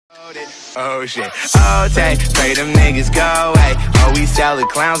Oh shit, oh take, pray them niggas go, hey. Oh, we sell the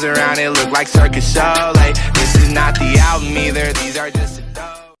clowns around, it look like circus show, like. This is not the album either, these are just a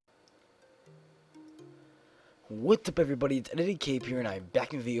dope. What's up everybody, it's Eddie Cape here and I'm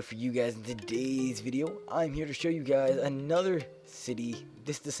back in a video for you guys. In today's video, I'm here to show you guys another city.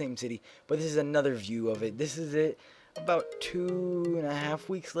 This is the same city, but this is another view of it. This is it about 2.5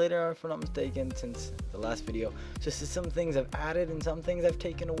 weeks later, if I'm not mistaken, since the last video. So this is some things I've added and some things I've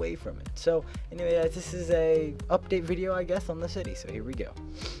taken away from it. So anyway guys, this is a update video I guess on the city, so here we go.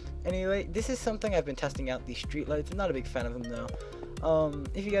 Anyway, this is something I've been testing out, these street lights. I'm not a big fan of them though.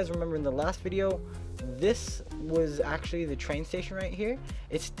 If you guys remember in the last video, this was actually the train station right here.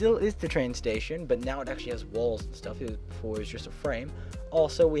 It still is the train station, but now it actually has walls and stuff. Before it was just a frame.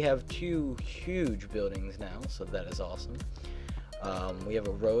 Also, we have two huge buildings now, so that is awesome. We have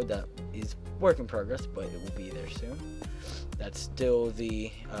a road that is work in progress, but it will be there soon. That's still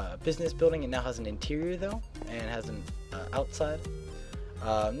the business building. It now has an interior though, and has an outside.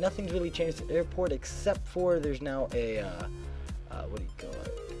 Nothing's really changed at the airport except for there's now a what do you call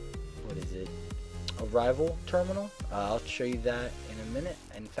it? What is it? Arrival terminal. I'll show you that in a minute.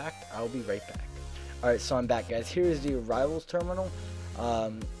 In fact, I'll be right back. Alright, so I'm back guys. Here is the arrivals terminal.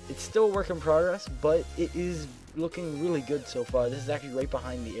 It's still a work in progress, but it is looking really good so far. This is actually right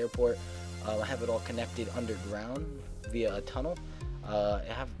behind the airport. I have it all connected underground via a tunnel. I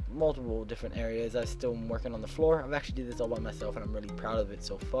have multiple different areas. I still am working on the floor. I've actually did this all by myself and I'm really proud of it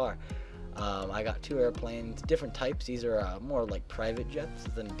so far. I got 2 airplanes, different types. These are more like private jets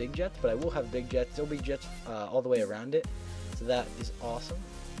than big jets, but I will have big jets. There'll be jets all the way around it, so that is awesome.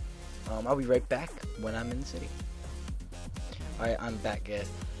 I'll be right back when I'm in the city. Alright, I'm back guys.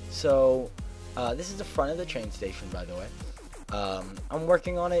 So this is the front of the train station, by the way. I'm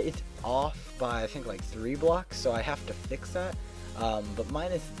working on it. It's off by I think like 3 blocks, so I have to fix that. But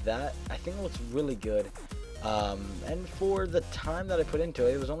minus that, I think it looks really good. And for the time that I put into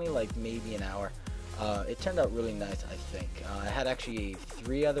it, it was only like maybe an hour. It turned out really nice, I think. I had actually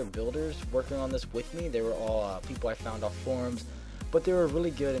 3 other builders working on this with me. They were all people I found off forums, but they were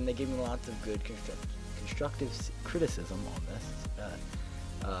really good and they gave me lots of good constructive criticism on this.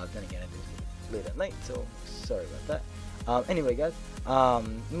 Then again, it is late at night, so sorry about that. Anyway guys,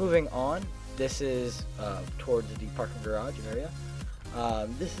 moving on. This is towards the parking garage area.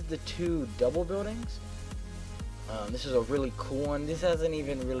 This is the 2 double buildings. This is a really cool one. This hasn't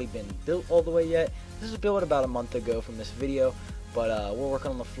even really been built all the way yet. This was built about a month ago from this video, but we're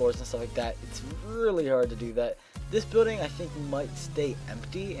working on the floors and stuff like that. It's really hard to do that. This building I think might stay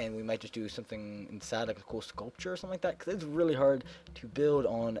empty and we might just do something inside, like a cool sculpture or something like that, because it's really hard to build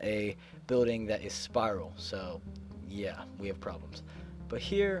on a building that is spiral. So yeah, we have problems. But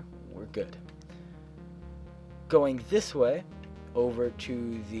here we're good. Going this way over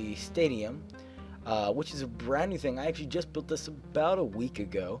to the stadium, which is a brand new thing. I actually just built this about a week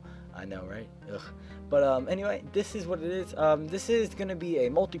ago. I know, right? Ugh. But anyway, this is what it is. This is going to be a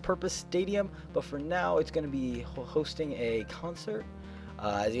multi-purpose stadium, but for now it's going to be hosting a concert.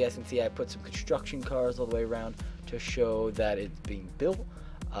 As you guys can see, I put some construction cars all the way around to show that it's being built,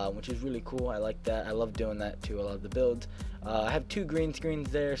 which is really cool. I like that. I love doing that to a lot of the builds. I have 2 green screens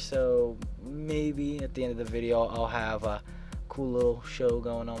there, so maybe at the end of the video I'll have a cool little show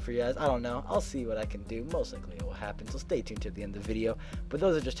going on for you guys. I don't know. I'll see what I can do. Most likely it will happen, so stay tuned to the end of the video. But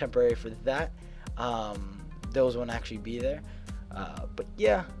those are just temporary for that. Those won't actually be there. But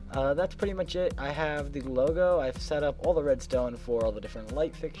yeah, that's pretty much it. I have the logo. I've set up all the redstone for all the different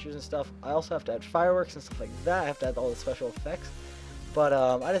light fixtures and stuff. I also have to add fireworks and stuff like that. I have to add all the special effects. But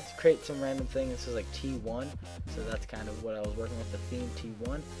I just create some random thing. This is like T1, so that's kind of what I was working with, the theme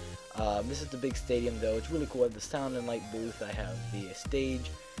T1. This is the big stadium though. It's really cool. I have the sound and light booth. I have the stage.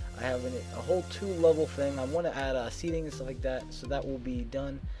 I have a whole 2-level thing. I want to add seating and stuff like that, so that will be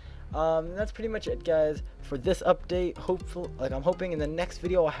done. That's pretty much it guys for this update. I'm hoping in the next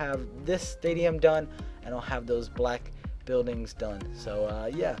video I'll have this stadium done and I'll have those black buildings done. So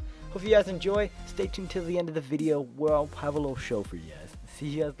yeah, hope you guys enjoy. Stay tuned till the end of the video where I'll have a little show for you guys. See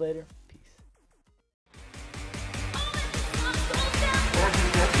you guys later.